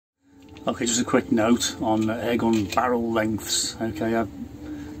Okay, just a quick note on airgun barrel lengths. Okay, I've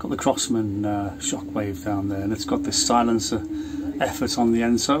got the Crosman Shockwave down there, and it's got this silencer effort on the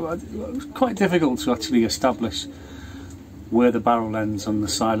end, so it was quite difficult to actually establish where the barrel ends and the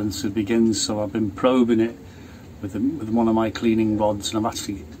silencer begins. So I've been probing it with one of my cleaning rods, and I've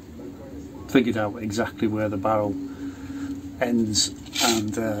actually figured out exactly where the barrel ends,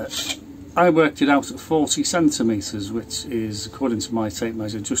 and I worked it out at 40 centimetres, which is, according to my tape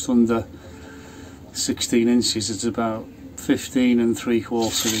measure, just under 16 inches. It's about 15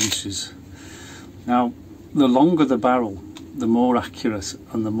 3/4 inches. Now, the longer the barrel, the more accurate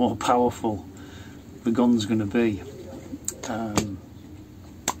and the more powerful the gun's going to be.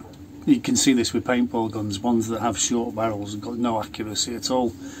 You can see this with paintball guns. Ones that have short barrels have got no accuracy at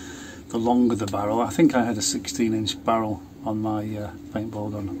all. The longer the barrel, I think I had a 16-inch barrel on my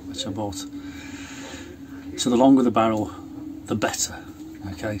paintball gun, which I bought. So the longer the barrel, the better.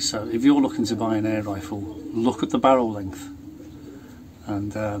 Okay, so if you're looking to buy an air rifle, look at the barrel length,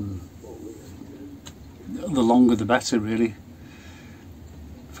 and the longer the better, really,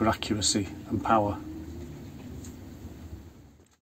 for accuracy and power.